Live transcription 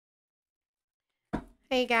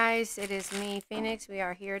Hey guys, it is me, Phoenix. We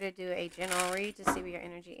are here to do a general read to see what your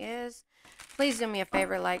energy is. Please do me a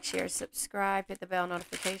favor, like, share, subscribe, hit the bell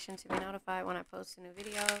notification to be notified when I post a new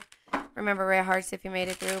video. Remember, red hearts if you made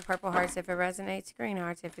it through, purple hearts if it resonates, green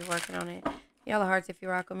hearts if you're working on it, yellow hearts if you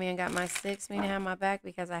rock with me and got my 6, meaning have my back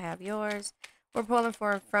because I have yours. We're pulling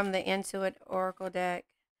from the Intuit Oracle deck,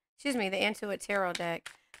 the Intuit Tarot deck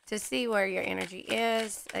to see where your energy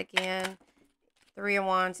is. Again, Three of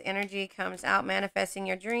Wands energy comes out, manifesting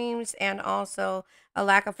your dreams and also a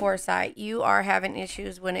lack of foresight. You are having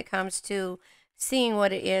issues when it comes to seeing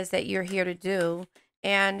what it is that you're here to do.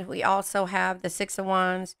 And we also have the Six of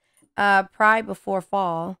Wands, pride before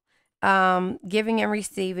fall, giving and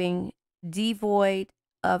receiving, devoid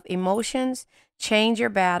of emotions, change your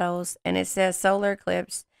battles. And it says solar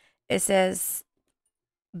eclipse. It says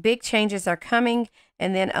big changes are coming,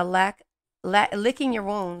 and then licking your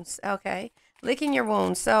wounds. Okay, licking your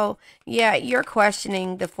wounds. So yeah, you're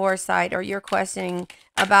questioning the foresight, or you're questioning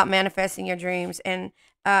about manifesting your dreams. And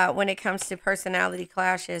when it comes to personality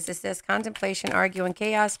clashes, it says contemplation, arguing,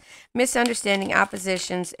 chaos, misunderstanding,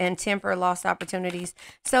 oppositions, and temper, lost opportunities.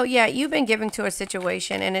 So yeah, you've been given to a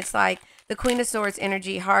situation, and it's like the Queen of Swords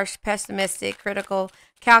energy: harsh, pessimistic, critical,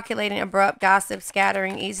 calculating, abrupt, gossip,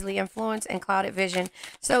 scattering, easily influenced, and clouded vision.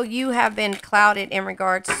 So you have been clouded in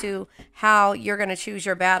regards to how you're going to choose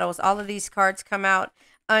your battles. All of these cards come out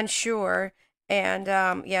unsure. And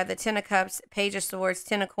yeah, the Ten of Cups, Page of Swords,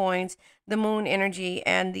 Ten of Coins, the Moon energy,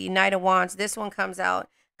 and the Knight of Wands. This one comes out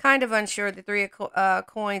kind of unsure. The Three of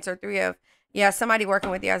Coins, or three of, yeah, somebody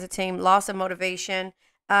working with you as a team. Loss of motivation,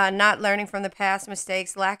 not learning from the past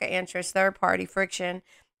mistakes, lack of interest, third party friction,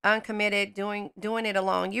 uncommitted, doing it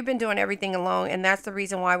alone. You've been doing everything alone, and that's the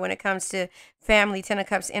reason why when it comes to family, Ten of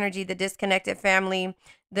Cups energy, the disconnected family,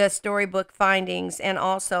 the storybook findings, and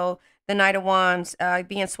also the Knight of Wands,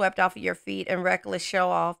 being swept off of your feet and reckless show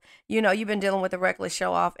off. You know, you've been dealing with a reckless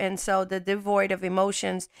show off. And so the devoid of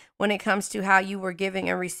emotions when it comes to how you were giving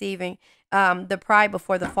and receiving, the pride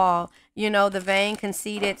before the fall, you know, the vain,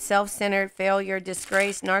 conceited, self-centered, failure,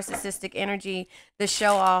 disgrace, narcissistic energy, the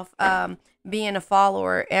show off, being a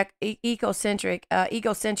follower, egocentric,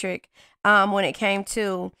 when it came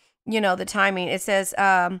to, you know, the timing. It says,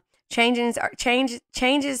 changes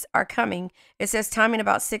are coming. It says time in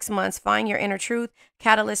about 6 months. Find your inner truth.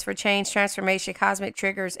 Catalyst for change, transformation, cosmic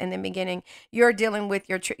triggers in the beginning. You're dealing with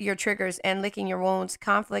your triggers and licking your wounds.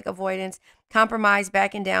 Conflict avoidance, compromise,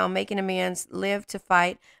 backing down, making amends, live to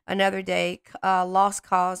fight another day, lost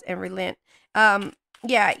cause, and relent.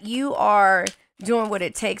 Yeah, you are doing what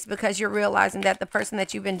it takes because you're realizing that the person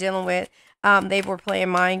that you've been dealing with, they were playing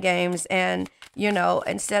mind games. And you know,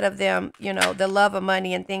 instead of them, you know, the love of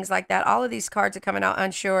money and things like that. All of these cards are coming out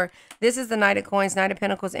unsure. This is the Knight of Coins, Knight of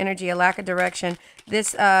Pentacles energy, a lack of direction.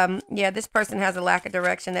 This, yeah, this person has a lack of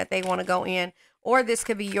direction that they want to go in, or this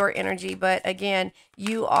could be your energy. But again,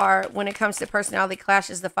 you are, when it comes to personality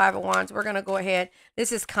clashes, the Five of Wands, we're going to go ahead.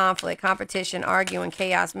 This is conflict, competition, arguing,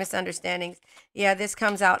 chaos, misunderstandings. Yeah, this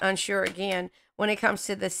comes out unsure again. When it comes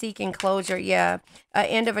to the seeking closure, yeah,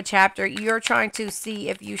 end of a chapter. You're trying to see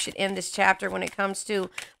if you should end this chapter when it comes to,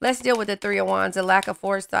 let's deal with the Three of Wands, the lack of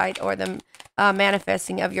foresight, or the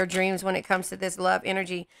manifesting of your dreams when it comes to this love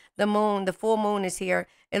energy. The moon, the full moon is here.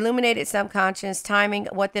 Illuminated subconscious, timing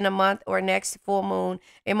within a month or next full moon,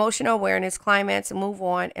 emotional awareness, climax, move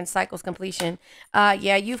on, and cycles completion.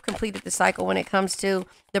 Yeah, you've completed the cycle when it comes to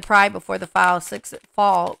the pride before the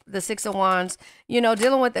fall, the Six of Wands, you know,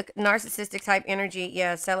 dealing with the narcissistic type energy.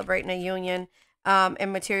 Yeah, celebrating a union,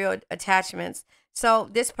 and material attachments. So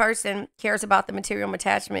this person cares about the material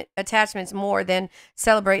attachments more than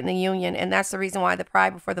celebrating the union. And that's the reason why the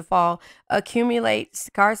pride before the fall. Accumulate,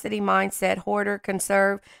 scarcity mindset, hoarder,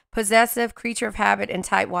 conserve, possessive, creature of habit, and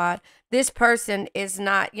tightwad. This person is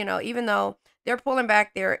not, you know, even though they're pulling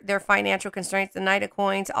back their financial constraints, the Knight of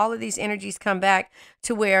Coins, all of these energies come back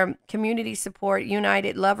to where community support,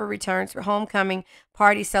 united, lover returns for homecoming,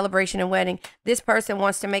 party, celebration, and wedding. This person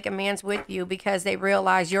wants to make amends with you because they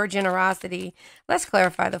realize your generosity. Let's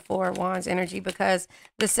clarify the Four of Wands energy, because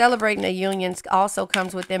the celebrating the unions also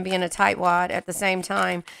comes with them being a tightwad at the same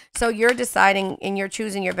time. So you're deciding and you're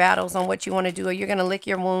choosing your battles on what you want to do. Are you going to lick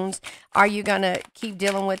your wounds? Are you going to keep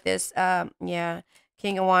dealing with this? Yeah.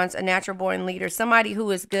 King of Wands, a natural born leader, somebody who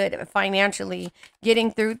is good financially, getting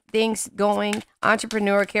through things, going,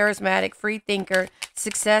 entrepreneur, charismatic, free thinker,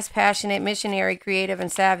 success, passionate, missionary, creative,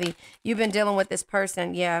 and savvy. You've been dealing with this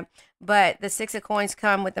person, yeah. But the Six of Coins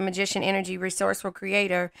come with the magician energy, resourceful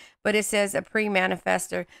creator, but it says a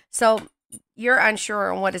pre-manifester. So you're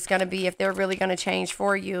unsure on what it's going to be, if they're really going to change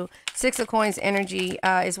for you. Six of Coins energy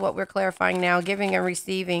is what we're clarifying now, giving and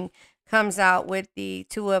receiving. comes out with the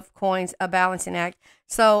Two of Coins, a balancing act.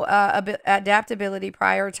 So adaptability,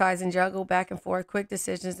 prioritize and juggle back and forth, quick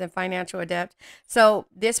decisions, and financial adept. So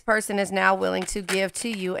this person is now willing to give to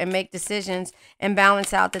you and make decisions and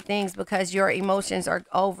balance out the things because your emotions are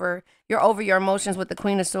over. You're over your emotions with the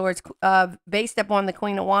Queen of Swords, based upon the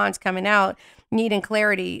Queen of Wands coming out, needing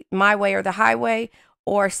clarity, my way or the highway,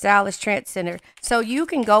 or stylish trend center. So you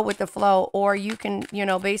can go with the flow, or you can,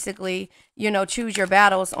 basically, choose your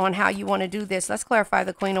battles on how you want to do this. Let's clarify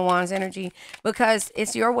the Queen of Wands energy because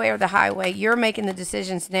it's your way or the highway. You're making the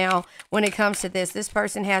decisions now when it comes to this. This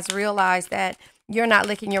person has realized that you're not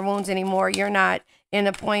licking your wounds anymore. You're not in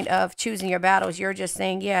the point of choosing your battles. You're just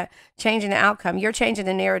saying, yeah, changing the outcome. You're changing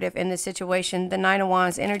the narrative in this situation. The Nine of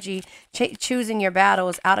Wands energy, choosing your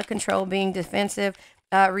battles, out of control, being defensive,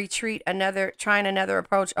 retreat, trying another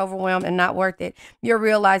approach, overwhelmed and not worth it. You're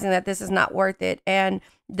realizing that this is not worth it. And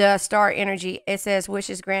the star energy, it says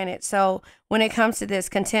wishes granted. So when it comes to this,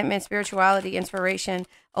 contentment, spirituality, inspiration,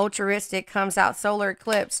 altruistic comes out, solar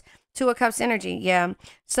eclipse, Two of Cups energy. Yeah.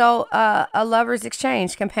 So a lover's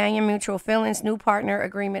exchange, companion, mutual feelings, new partner,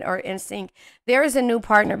 agreement, or in sync. There is a new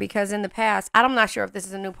partner because in the past, I'm not sure if this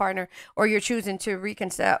is a new partner or you're choosing to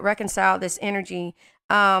reconcile this energy,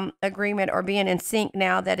 agreement, or being in sync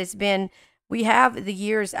now that it's been, we have the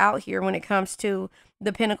years out here when it comes to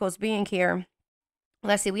the Pentacles being here.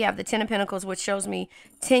 Let's see, we have the Ten of Pentacles, which shows me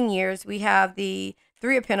 10 years. We have the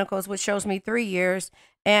Three of Pentacles, which shows me 3 years.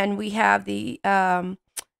 And we have the,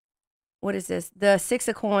 what is this? The Six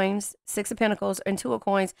of Coins, Six of Pentacles, and Two of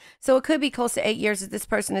Coins. So it could be close to 8 years that this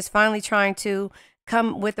person is finally trying to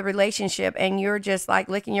come with a relationship, and you're just like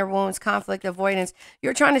licking your wounds, conflict avoidance.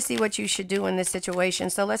 You're trying to see what you should do in this situation.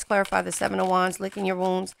 So let's clarify the Seven of Wands, licking your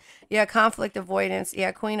wounds. Yeah, conflict avoidance.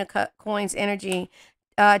 Yeah, Queen of Coins energy.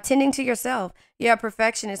 Tending to yourself. Yeah,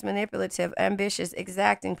 perfectionist, manipulative, ambitious,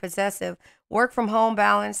 exacting, possessive, work from home,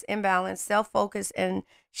 balance, imbalance, self-focused, and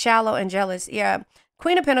shallow and jealous. Yeah,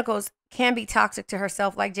 Queen of Pentacles can be toxic to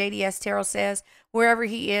herself, like JDS Tarot says. Wherever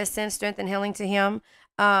he is, send strength and healing to him.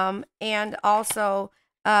 And also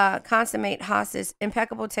consummate hostage,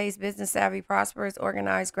 impeccable taste, business savvy, prosperous,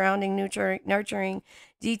 organized, grounding, nurturing,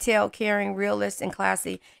 detailed, caring, realist, and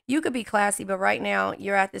classy. You could be classy, but right now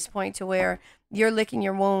you're at this point to where you're licking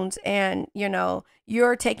your wounds and,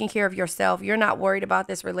 you're taking care of yourself. You're not worried about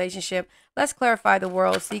this relationship. Let's clarify the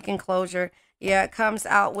world, seeking closure. Yeah, it comes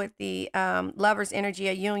out with the lover's energy,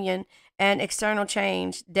 a union, and external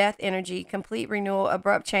change, death energy, complete renewal,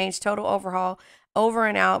 abrupt change, total overhaul, over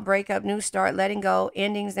and out, breakup, new start, letting go,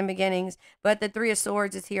 endings and beginnings. But the Three of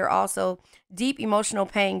Swords is here also. Deep emotional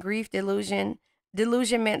pain, grief, delusionment,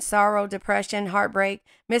 sorrow, depression, heartbreak,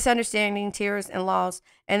 misunderstanding, tears, and loss.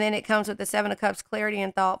 And then it comes with the Seven of Cups, clarity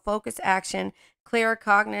and thought, focus, action, clear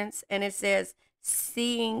cognizance, and it says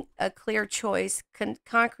seeing a clear choice,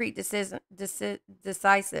 concrete decision,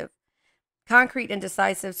 decisive, concrete and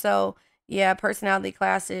decisive. So yeah, personality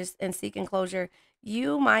classes and seeking closure.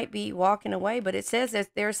 You might be walking away, but it says that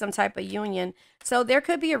there's some type of union. So there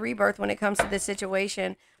could be a rebirth when it comes to this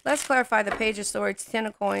situation. Let's clarify the Page of Swords, Ten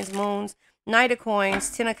of Coins, Moons, Knight of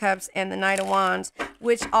Coins, Ten of Cups, and the Knight of Wands,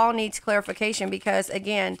 which all needs clarification because,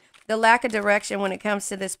 again, the lack of direction when it comes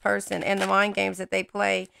to this person and the mind games that they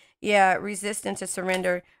play. Yeah, resistant to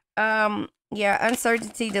surrender. Yeah,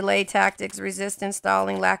 uncertainty, delay tactics, resistance,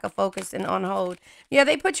 stalling, lack of focus, and on hold. Yeah,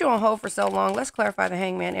 they put you on hold for so long. Let's clarify the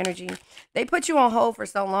Hangman energy. They put you on hold for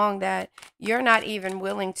so long that you're not even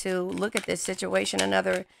willing to look at this situation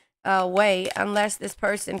another way unless this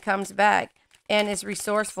person comes back and is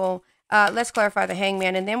resourceful. Let's clarify the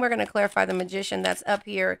Hangman, and then we're going to clarify the Magician that's up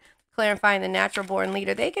here, clarifying the natural born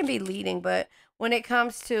leader. They can be leading, but when it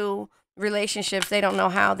comes to relationships, they don't know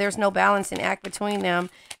how. There's no balancing act between them,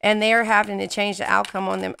 and they're having to change the outcome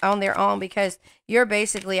on their own because you're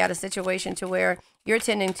basically at a situation to where you're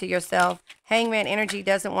tending to yourself. Hangman energy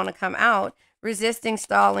doesn't want to come out. Resisting,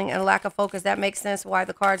 stalling, and lack of focus. That makes sense why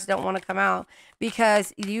the cards don't want to come out,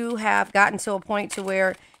 because you have gotten to a point to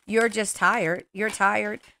where you're just tired. You're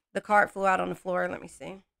tired. The card flew out on the floor. Let me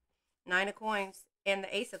see. Nine of Coins and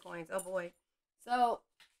the Ace of Coins. Oh boy. So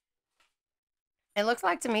it looks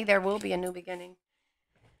like to me there will be a new beginning.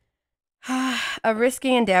 A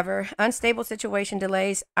risky endeavor, unstable situation,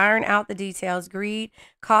 delays, iron out the details, greed,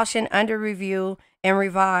 caution, under review, and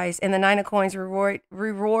revise. And the Nine of Coins,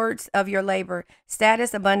 rewards of your labor,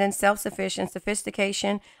 status, abundance, self-sufficient,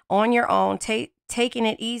 sophistication, on your own, taking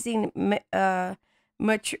it easy,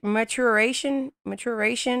 maturation,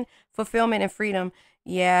 fulfillment, and freedom.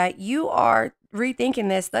 Yeah, you are rethinking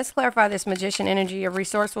this. Let's clarify this Magician energy, a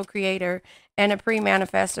resourceful creator and a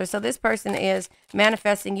pre-manifester. So this person is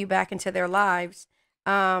manifesting you back into their lives.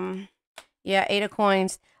 Yeah, 8 of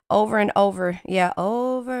coins. Over and over. Yeah,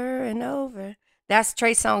 over and over. That's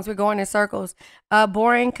Trey Songz. We're going in circles.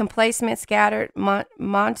 Boring, complacent, scattered,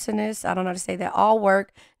 monotonous. I don't know how to say that. All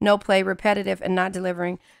work, no play, repetitive, and not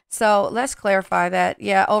delivering. So let's clarify that.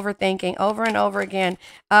 Yeah, overthinking over and over again.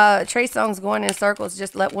 Trey Songz going in circles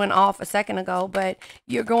just went off a second ago, but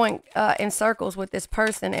you're going in circles with this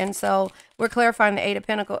person. And so we're clarifying the 8 of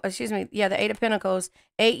Pentacles. Excuse me. Yeah, the 8 of Pentacles.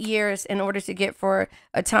 8 years in order to get for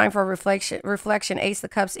a time for reflection. Ace of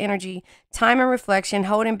Cups energy. Time and reflection,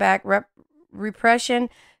 holding back, repression.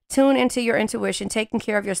 Tune into your intuition, taking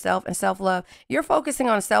care of yourself, and self-love. You're focusing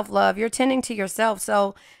on self-love. You're tending to yourself.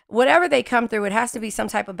 So whatever they come through, it has to be some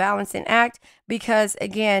type of balancing act, because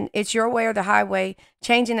again, it's your way or the highway.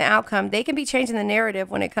 Changing the outcome. They can be changing the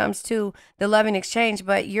narrative when it comes to the loving exchange,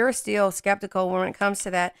 but you're still skeptical when it comes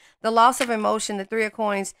to that. The loss of emotion, the 3 of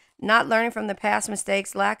Coins, not learning from the past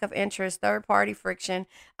mistakes, lack of interest, third party friction,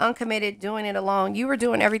 uncommitted, doing it alone. You were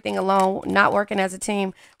doing everything alone, not working as a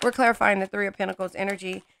team. We're clarifying the 3 of Pentacles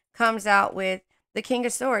energy comes out with the King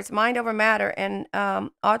of Swords, mind over matter, and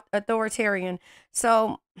authoritarian.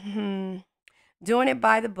 So doing it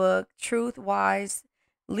by the book, truth, wise,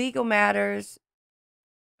 legal matters,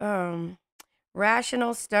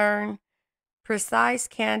 rational, stern, precise,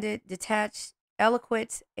 candid, detached,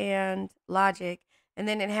 eloquent, and logic. And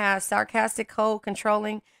then it has sarcastic, cold,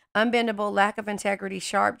 controlling, unbendable, lack of integrity,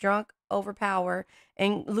 sharp, drunk, overpower,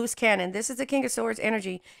 and loose cannon. This is the King of Swords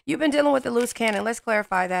energy. You've been dealing with the loose cannon. Let's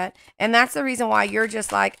clarify that. And that's the reason why you're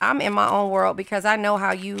just like, I'm in my own world, because I know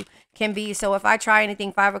how you can be. So if I try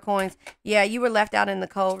anything, 5 of Coins, yeah, you were left out in the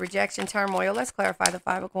cold. Rejection, turmoil. Let's clarify the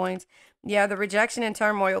 5 of Coins. Yeah, the rejection and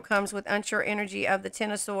turmoil comes with unsure energy of the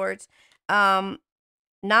 10 of Swords. Not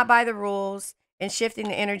by the rules and shifting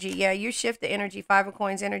the energy. Yeah, you shift the energy, 5 of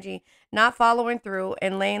Coins energy, not following through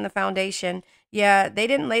and laying the foundation. Yeah, they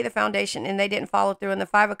didn't lay the foundation and they didn't follow through. And the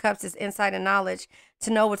 5 of Cups is insight and knowledge to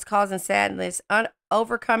know what's causing sadness,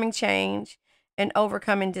 overcoming change and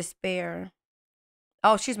overcoming despair.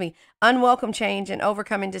 Oh, excuse me, unwelcome change and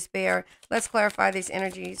overcoming despair. Let's clarify these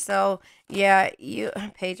energies. So yeah, you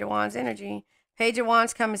Page of Wands energy. Page of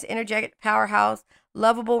Wands comes energetic powerhouse,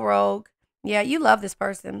 lovable rogue. Yeah, you love this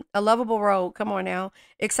person. A lovable rogue. Come on now.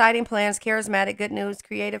 Exciting plans, charismatic, good news,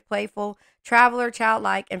 creative, playful, traveler,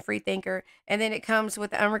 childlike, and free thinker. And then it comes with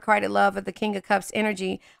the unrequited love of the King of Cups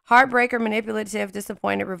energy. Heartbreaker, manipulative,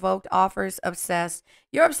 disappointed, revoked, offers, obsessed.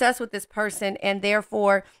 You're obsessed with this person, and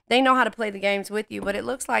therefore they know how to play the games with you, but it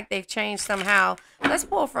looks like they've changed somehow. Let's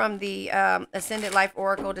pull from the Ascended Life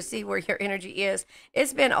Oracle to see where your energy is.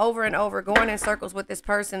 It's been over and over, going in circles with this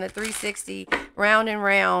person, the 360, round and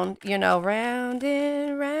round, you know, round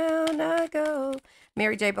and round I go.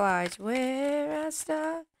 Mary J. Blige, where I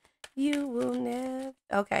stop, you will never.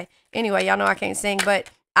 Okay. Anyway, y'all know I can't sing, but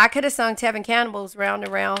I could have sung Tevin Campbell's Round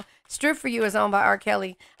and Round. Strip for You is owned by R.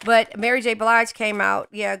 Kelly. But Mary J. Blige came out,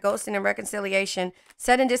 yeah, Ghosting and Reconciliation,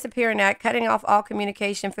 Sudden Disappearing Act, Cutting Off All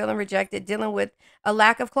Communication, Feeling Rejected, Dealing with a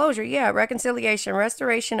Lack of Closure. Yeah, Reconciliation,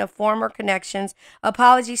 Restoration of Former Connections,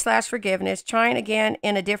 Apology/Forgiveness, Trying Again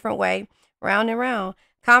in a Different Way, Round and Round.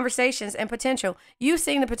 Conversations and potential. You've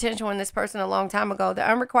seen the potential in this person a long time ago. The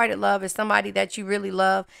unrequited love is somebody that you really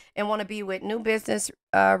love and want to be with. New business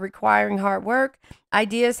requiring hard work.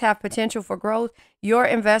 Ideas have potential for growth. Your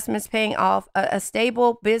investments paying off. A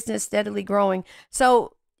stable business steadily growing.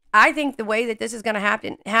 So I think the way that this is going to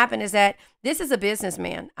happen is that this is a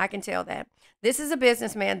businessman. I can tell that. This is a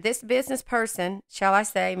businessman. This business person, shall I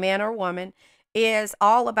say, man or woman, is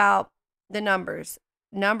all about the numbers.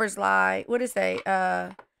 Numbers lie. What is they?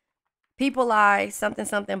 People lie, something,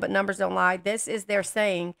 something, but numbers don't lie. This is their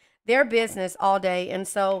saying, their business all day. And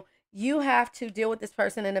so you have to deal with this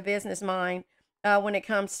person in a business mind when it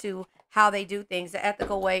comes to how they do things, the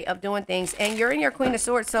ethical way of doing things. And you're in your Queen of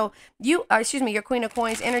Swords. So you, your Queen of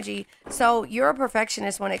Coins energy. So you're a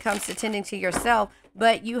perfectionist when it comes to tending to yourself,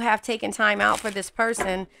 but you have taken time out for this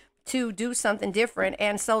person to do something different.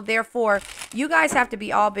 And so therefore you guys have to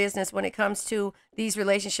be all business when it comes to these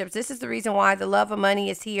relationships. This is the reason why the love of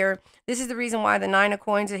money is here. This is the reason why the 9 of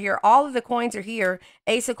Coins are here. All of the coins are here.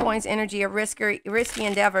 Ace of Coins energy, a risky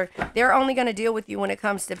endeavor. They're only going to deal with you when it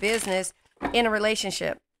comes to business in a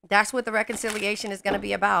relationship. That's what the reconciliation is going to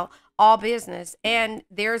be about. All business. And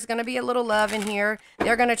there's going to be a little love in here.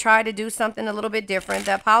 They're going to try to do something a little bit different.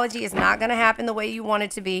 The apology is not going to happen the way you want it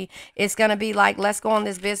to be. It's going to be like, let's go on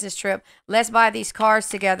this business trip. Let's buy these cars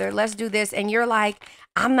together. Let's do this. And you're like,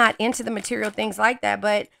 I'm not into the material things like that.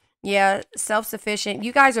 But yeah, self-sufficient.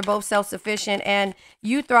 You guys are both self-sufficient and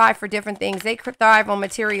you thrive for different things. They thrive on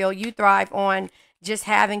material. You thrive on just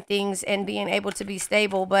having things and being able to be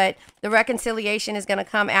stable. But the reconciliation is going to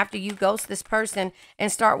come after you ghost this person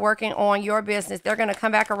and start working on your business. They're going to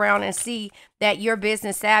come back around and see that you're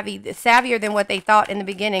business savvy, savvier than what they thought in the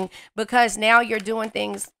beginning, because now you're doing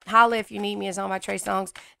things. Holla If You Need Me is on my Trey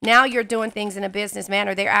Songs. Now you're doing things in a business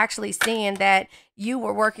manner. They're actually seeing that you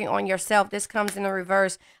were working on yourself. This comes in the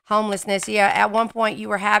reverse. Homelessness. Yeah, at one point you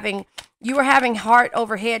were having heart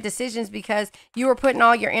over head decisions because you were putting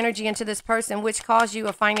all your energy into this person, which caused you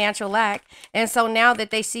a financial lack. And so now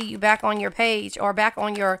that they see you back on your page or back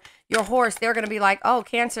on your horse, they're going to be like, oh,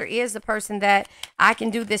 Cancer is the person that I can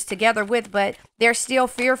do this together with. But they're still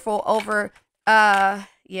fearful over,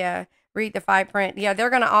 yeah, read the fine print. Yeah, they're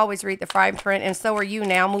going to always read the fine print. And so are you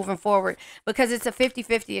now moving forward, because it's a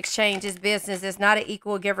 50-50 exchange. It's business. It's not an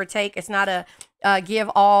equal give or take. It's not a give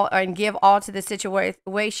all and give all to the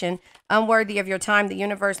situation unworthy of your time. The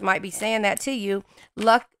universe might be saying that to you.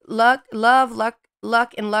 Luck,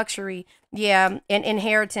 and luxury. Yeah. And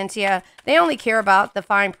inheritance. Yeah. They only care about the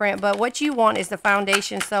fine print, but what you want is the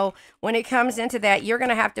foundation. So when it comes into that, you're going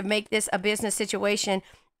to have to make this a business situation.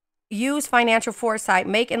 Use financial foresight,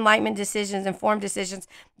 make enlightenment decisions, informed decisions.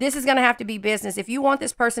 This is going to have to be business. If you want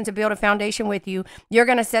this person to build a foundation with you, you're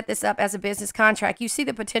going to set this up as a business contract. You see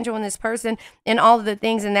the potential in this person and all of the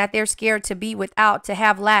things in that they're scared to be without, to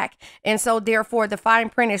have lack. And so therefore the fine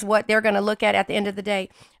print is what they're going to look at the end of the day.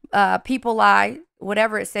 People lie,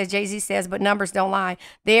 whatever it says, Jay-Z says, but numbers don't lie.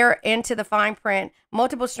 They're into the fine print,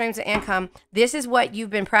 multiple streams of income. This is what you've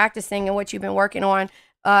been practicing and what you've been working on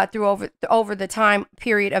through over the time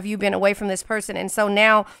period of you being away from this person. And so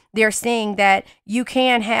now they're seeing that you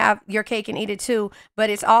can have your cake and eat it too,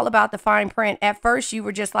 but it's all about the fine print. At first you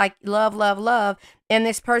were just like love, love, love. And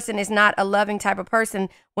this person is not a loving type of person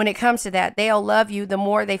when it comes to that. They'll love you the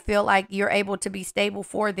more they feel like you're able to be stable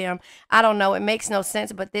for them. I don't know. It makes no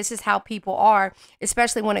sense, but this is how people are,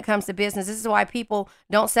 especially when it comes to business. This is why people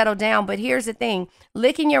don't settle down. But here's the thing.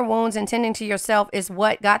 Licking your wounds and tending to yourself is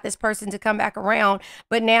what got this person to come back around.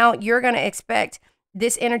 But now you're going to expect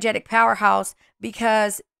this energetic powerhouse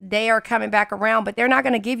because they are coming back around, but they're not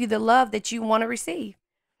going to give you the love that you want to receive.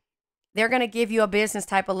 They're going to give you a business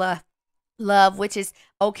type of love, which is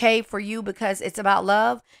okay for you because it's about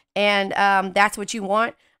love, and that's what you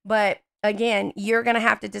want. But again, you're going to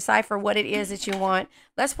have to decipher what it is that you want.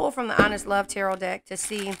 Let's pull from the Honest Love Tarot deck to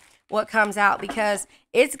see what comes out, because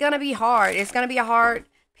it's going to be hard. It's going to be a hard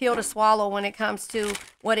pill to swallow when it comes to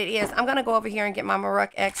what it is. I'm going to go over here and get my Maruk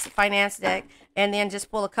X Finance deck and then just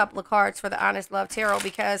pull a couple of cards for the Honest Love Tarot,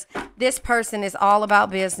 because this person is all about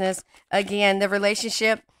business. Again, the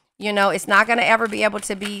relationship, you know, it's not going to ever be able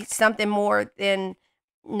to be something more than,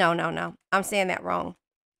 no. I'm saying that wrong.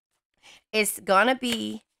 It's going to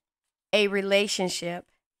be a relationship,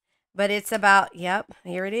 but it's about, yep,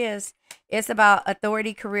 here it is. It's about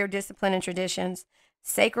authority, career, discipline, and traditions.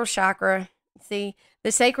 Sacral chakra. See,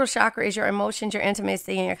 the sacral chakra is your emotions, your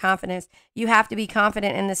intimacy, and your confidence. You have to be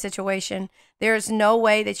confident in the situation. There is no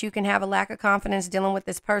way that you can have a lack of confidence dealing with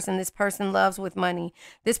this person. This person loves with money.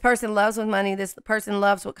 This person loves with money. This person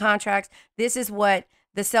loves with contracts. This is what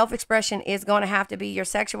the self-expression is going to have to be. Your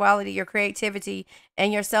sexuality, your creativity,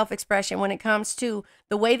 and your self-expression. When it comes to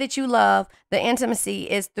the way that you love, the intimacy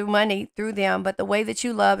is through money, through them, but the way that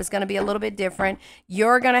you love is going to be a little bit different.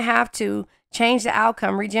 You're going to have to change the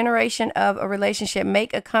outcome, regeneration of a relationship,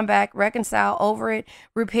 make a comeback, reconcile over it,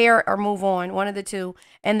 repair, or move on, one of the two.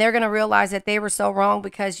 And they're going to realize that they were so wrong,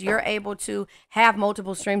 because you're able to have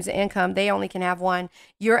multiple streams of income. They only can have one.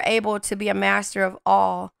 You're able to be a master of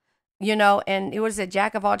all, you know, and it was a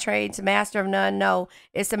jack of all trades, master of none. No,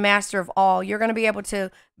 it's a master of all. You're going to be able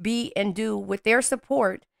to be and do with their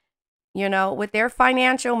support, you know, with their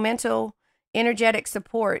financial, mental, energetic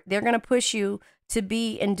support. They're going to push you to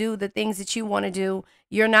be and do the things that you want to do.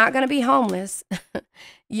 You're not going to be homeless.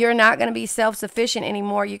 You're not going to be self-sufficient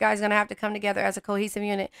anymore. You guys are going to have to come together as a cohesive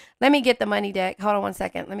unit. Let me get the money deck. Hold on one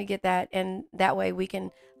second. Let me get that. And that way we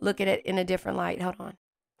can look at it in a different light. Hold on.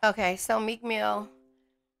 Okay. So Meek Mill,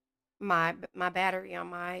 my battery on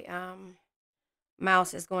my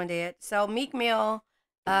mouse is going dead. So Meek Mill,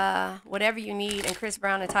 whatever you need, and Chris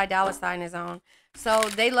Brown and Ty Dolla $ign is on. So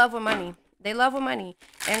they love with money. They love with money.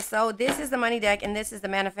 And so this is the money deck, and this is the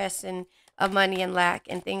manifesting of money and lack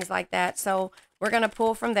and things like that. So we're going to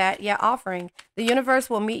pull from that. Yeah, offering. The universe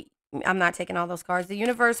will meet. I'm not taking all those cards. The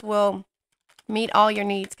universe will meet all your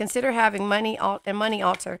needs. Consider having money and money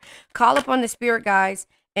altar. Call upon the spirit guides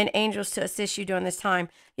and angels to assist you during this time.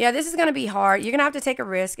 Yeah, this is going to be hard. You're going to have to take a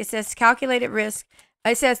risk. It says calculated risk.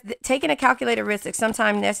 It says taking a calculated risk is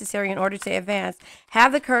sometimes necessary in order to advance.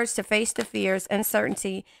 Have the courage to face the fears,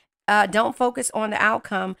 uncertainty, Don't focus on the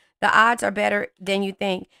outcome. The odds are better than you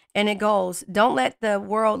think. And it goes, don't let the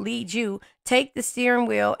world lead you. Take the steering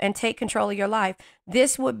wheel and take control of your life.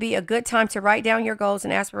 This would be a good time to write down your goals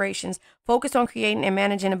and aspirations. Focus on creating and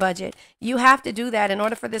managing a budget. You have to do that in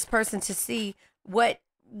order for this person to see what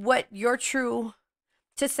your true,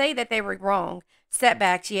 to say that they were wrong.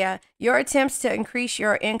 Setbacks, yeah. Your attempts to increase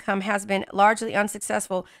your income has been largely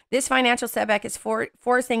unsuccessful. This financial setback is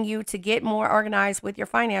forcing you to get more organized with your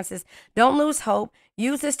finances. Don't lose hope.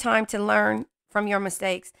 Use this time to learn from your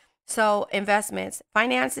mistakes. So, investments,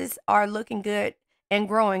 finances are looking good and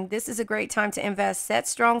growing. This is a great time to invest. Set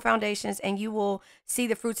strong foundations and you will see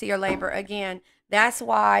the fruits of your labor. Again, that's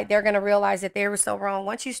why they're going to realize that they were so wrong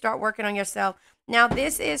once you start working on yourself. Now,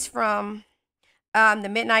 this is from the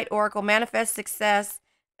Midnight Oracle, Manifest Success,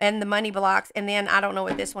 and the Money Blocks. And then I don't know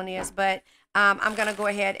what this one is, but I'm going to go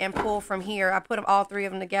ahead and pull from here. I put them, all three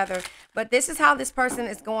of them together. But this is how this person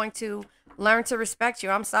is going to learn to respect you.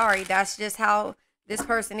 I'm sorry. That's just how this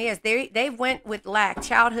person is. They went with lack,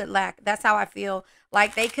 childhood lack. That's how I feel.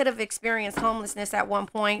 Like they could have experienced homelessness at one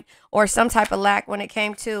point or some type of lack when it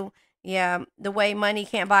came to, yeah, the way money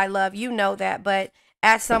can't buy love. You know that. But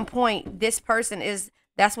at some point, this person is,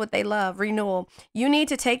 that's what they love, renewal. You need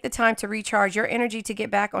to take the time to recharge your energy to get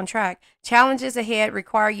back on track. Challenges ahead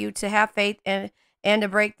require you to have faith and a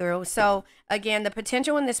breakthrough. So again, the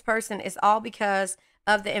potential in this person is all because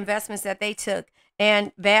of the investments that they took,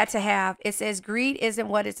 and bad to have. It says greed isn't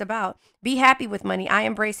what it's about. Be happy with money. I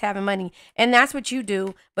embrace having money. And that's what you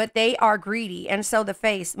do, but they are greedy. And so the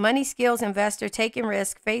face, money, skills, investor, taking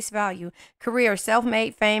risk, face value, career,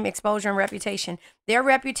 self-made, fame, exposure, and reputation. Their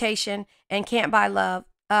reputation and can't buy love.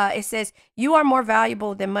 It says, you are more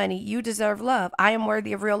valuable than money. You deserve love. I am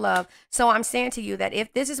worthy of real love. So I'm saying to you that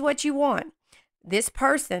if this is what you want, this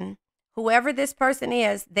person, whoever this person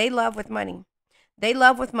is, they love with money. They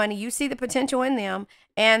love with money. You see the potential in them,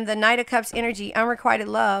 and the Knight of Cups energy, unrequited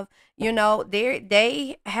love. You know,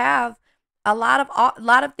 they have a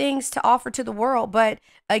lot of things to offer to the world. But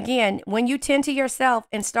again, when you tend to yourself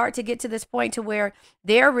and start to get to this point to where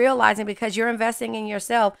they're realizing, because you're investing in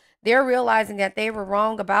yourself, they're realizing that they were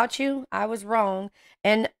wrong about you. I was wrong.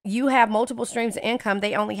 And you have multiple streams of income.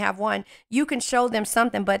 They only have one. You can show them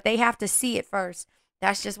something, but they have to see it first.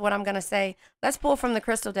 That's just what I'm going to say. Let's pull from the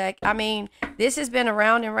crystal deck. I mean, this has been a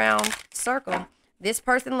round and round circle. This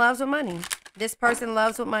person loves with money. This person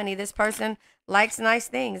loves with money. This person likes nice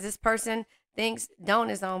things. This person thinks Dawn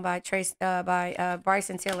is owned by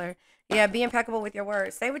Bryson Tiller. Yeah, be impeccable with your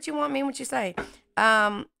words. Say what you want, mean what you say.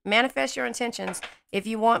 Manifest your intentions. If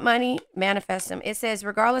you want money, manifest them. It says,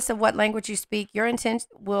 regardless of what language you speak, your intent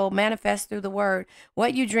will manifest through the word.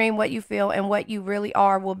 What you dream, what you feel, and what you really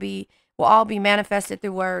are will all be manifested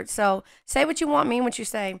through words. So say what you want, mean what you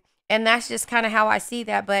say. And that's just kind of how I see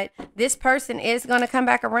that. But this person is going to come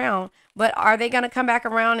back around. But are they going to come back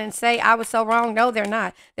around and say, I was so wrong? No, they're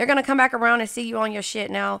not. They're going to come back around and see you on your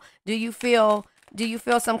shit. Now, do you feel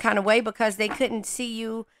some kind of way because they couldn't see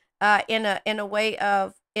you in a way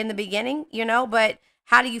of in the beginning, you know? But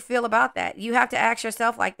how do you feel about that? You have to ask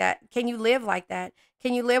yourself like that. Can you live like that?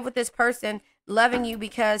 Can you live with this person loving you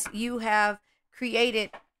because you have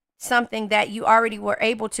created something that you already were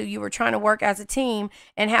able to? You were trying to work as a team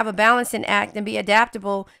and have a balancing act and be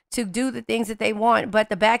adaptable to do the things that they want. But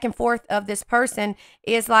the back and forth of this person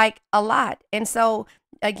is like a lot. And so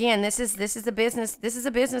again, this is a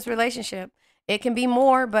business relationship. It can be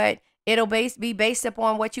more, but it'll be based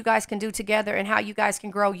upon what you guys can do together and how you guys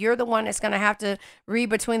can grow. You're the one that's going to have to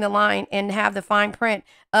read between the line and have the fine print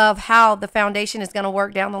of how the foundation is going to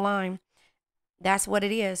work down the line. That's what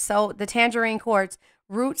it is. So the tangerine quartz,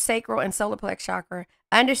 root, sacral, and solar plex chakra,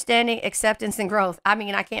 understanding, acceptance, and growth. I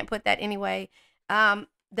mean, I can't put that anyway. The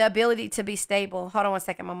ability to be stable. Hold on one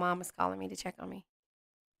second. My mom is calling me to check on me.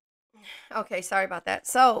 Okay, sorry about that.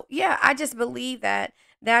 So yeah, I just believe that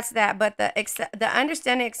that's that. But the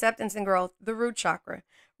understanding, acceptance, and growth, the root chakra.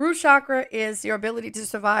 Root chakra is your ability to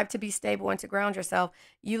survive, to be stable, and to ground yourself.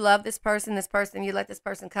 You love this person, you let this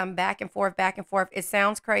person come back and forth, back and forth. It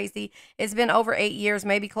sounds crazy. It's been over 8 years,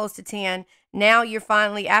 maybe close to 10. Now you're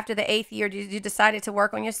finally, after the 8th year, you decided to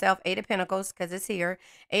work on yourself. 8 of Pentacles, because it's here.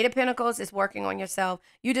 8 of Pentacles is working on yourself.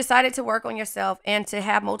 You decided to work on yourself and to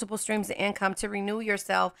have multiple streams of income, to renew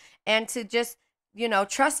yourself, and to just, you know,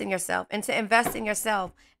 trust in yourself and to invest in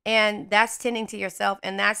yourself. And that's tending to yourself,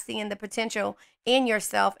 and that's seeing the potential in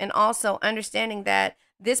yourself, and also understanding that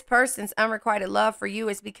this person's unrequited love for you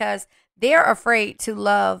is because they're afraid to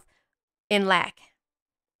love in lack.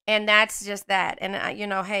 And that's just that. And you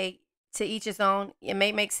know, hey, to each his own. It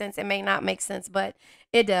may make sense, it may not make sense, but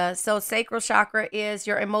It does. So sacral chakra is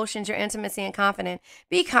your emotions, your intimacy, and confidence.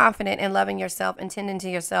 Be confident in loving yourself and tending to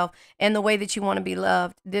yourself in the way that you want to be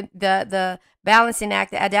loved. The balancing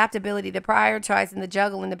act, the adaptability, the prioritizing, the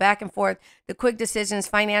juggling, the back and forth, the quick decisions,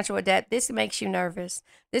 financial adapt. This makes you nervous.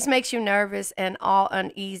 This makes you nervous and all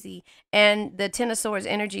uneasy. And the Ten of Swords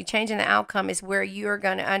energy, changing the outcome, is where you're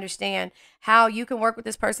going to understand how you can work with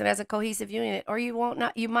this person as a cohesive unit, or you won't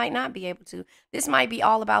not. You might not be able to. This might be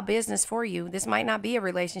all about business for you. This might not be a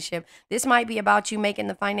relationship. This might be about you making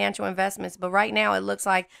the financial investments. But right now, it looks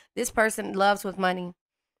like this person loves with money,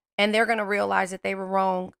 and they're going to realize that they were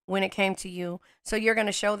wrong when it came to you. So you're going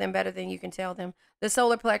to show them better than you can tell them. The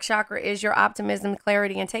solar plex chakra is your optimism,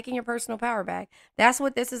 clarity, and taking your personal power back. That's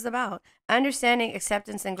what this is about. Understanding,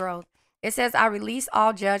 acceptance, and growth. It says, I release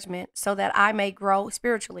all judgment so that I may grow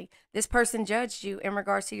spiritually. This person judged you in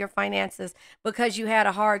regards to your finances because you had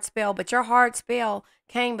a hard spell, but your hard spell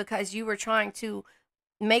came because you were trying to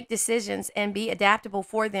make decisions and be adaptable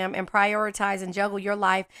for them and prioritize and juggle your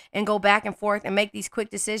life and go back and forth and make these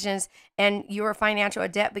quick decisions. And you're a financial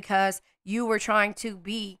adept because you were trying to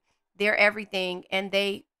be their everything and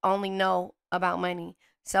they only know about money.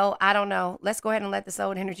 So I don't know. Let's go ahead and let the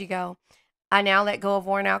soul energy go. I now let go of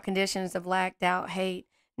worn out conditions of lack, doubt, hate,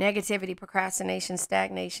 negativity, procrastination,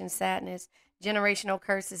 stagnation, sadness, generational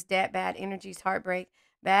curses, debt, bad energies, heartbreak,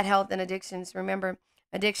 bad health, and addictions. Remember,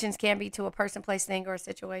 addictions can be to a person, place, thing, or a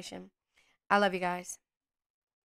situation. I love you guys.